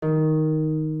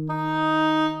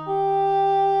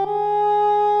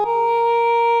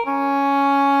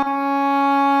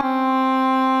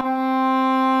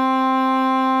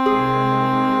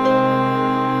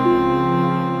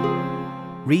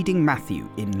Matthew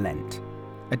in Lent,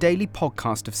 a daily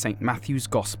podcast of St. Matthew's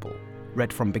Gospel,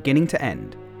 read from beginning to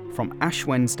end, from Ash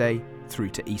Wednesday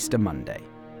through to Easter Monday.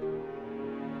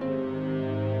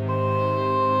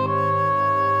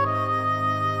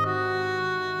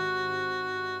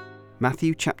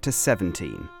 Matthew chapter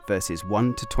 17, verses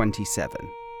 1 to 27.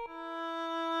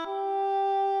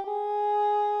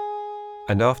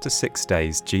 And after 6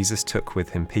 days Jesus took with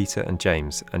him Peter and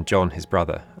James and John his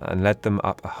brother, and led them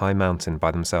up a high mountain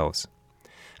by themselves.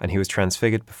 And he was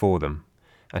transfigured before them,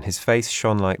 and his face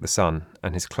shone like the sun,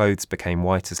 and his clothes became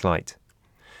white as light.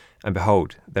 And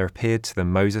behold, there appeared to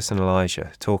them Moses and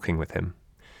Elijah talking with him.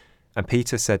 And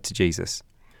Peter said to Jesus,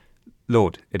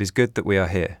 Lord, it is good that we are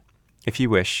here. If you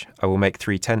wish, I will make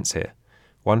 3 tents here,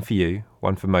 one for you,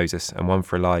 one for Moses, and one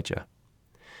for Elijah.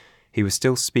 He was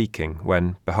still speaking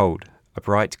when, behold, a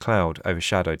bright cloud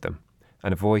overshadowed them,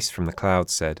 and a voice from the cloud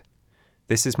said,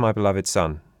 This is my beloved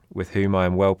Son, with whom I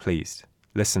am well pleased.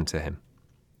 Listen to him.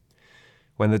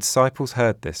 When the disciples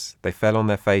heard this, they fell on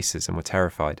their faces and were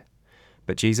terrified.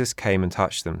 But Jesus came and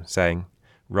touched them, saying,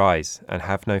 Rise, and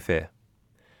have no fear.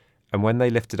 And when they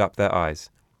lifted up their eyes,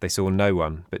 they saw no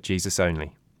one but Jesus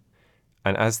only.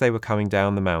 And as they were coming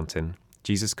down the mountain,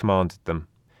 Jesus commanded them,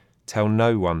 Tell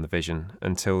no one the vision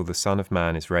until the Son of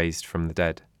Man is raised from the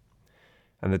dead.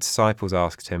 And the disciples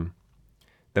asked him,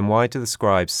 Then why do the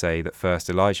scribes say that first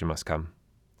Elijah must come?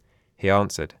 He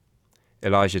answered,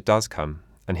 Elijah does come,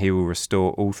 and he will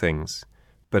restore all things.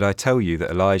 But I tell you that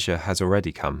Elijah has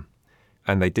already come,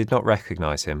 and they did not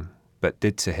recognize him, but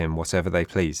did to him whatever they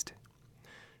pleased.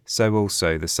 So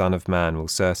also the Son of Man will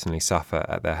certainly suffer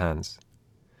at their hands.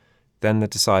 Then the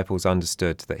disciples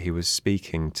understood that he was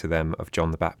speaking to them of John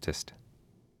the Baptist.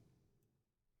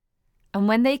 And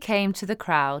when they came to the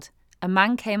crowd, a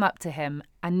man came up to him,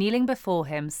 and kneeling before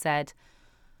him said,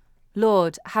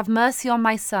 Lord, have mercy on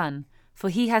my son, for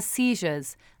he has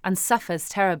seizures and suffers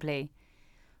terribly.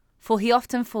 For he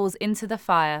often falls into the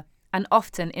fire, and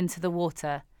often into the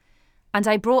water. And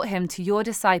I brought him to your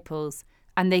disciples,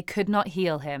 and they could not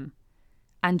heal him.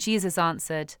 And Jesus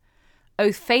answered,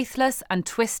 O faithless and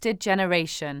twisted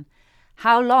generation,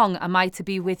 how long am I to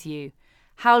be with you?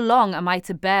 How long am I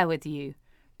to bear with you?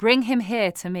 Bring him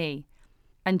here to me.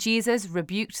 And Jesus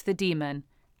rebuked the demon,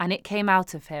 and it came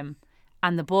out of him,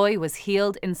 and the boy was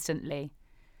healed instantly.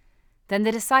 Then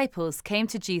the disciples came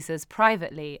to Jesus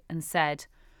privately and said,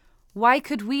 Why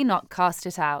could we not cast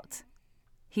it out?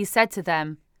 He said to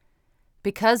them,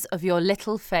 Because of your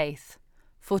little faith.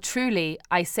 For truly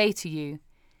I say to you,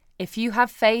 if you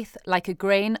have faith like a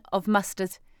grain of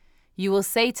mustard, you will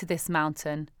say to this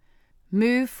mountain,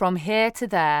 Move from here to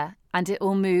there, and it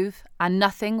will move, and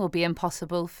nothing will be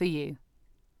impossible for you.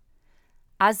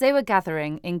 As they were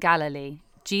gathering in Galilee,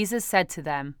 Jesus said to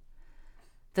them,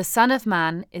 The Son of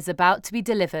Man is about to be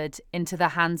delivered into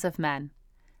the hands of men,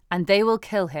 and they will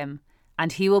kill him,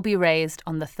 and he will be raised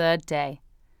on the 3rd day.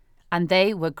 And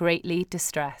they were greatly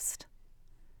distressed.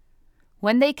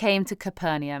 When they came to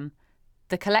Capernaum,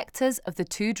 the collectors of the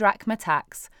 2 drachma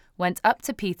tax went up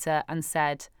to Peter and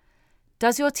said,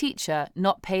 Does your teacher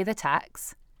not pay the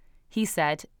tax? He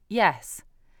said, Yes.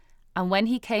 And when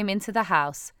he came into the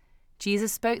house,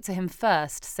 Jesus spoke to him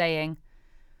first, saying,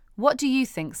 What do you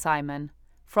think, Simon?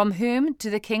 From whom do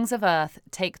the kings of earth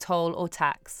take toll or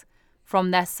tax?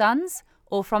 From their sons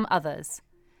or from others?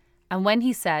 And when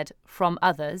he said, From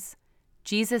others,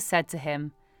 Jesus said to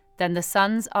him, Then the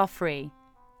sons are free.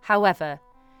 However,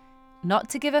 not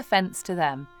to give offense to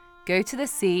them, go to the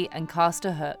sea and cast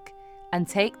a hook, and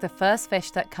take the first fish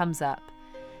that comes up.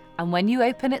 And when you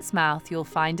open its mouth, you'll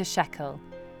find a shekel.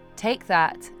 Take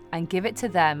that and give it to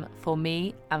them for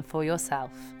me and for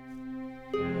yourself.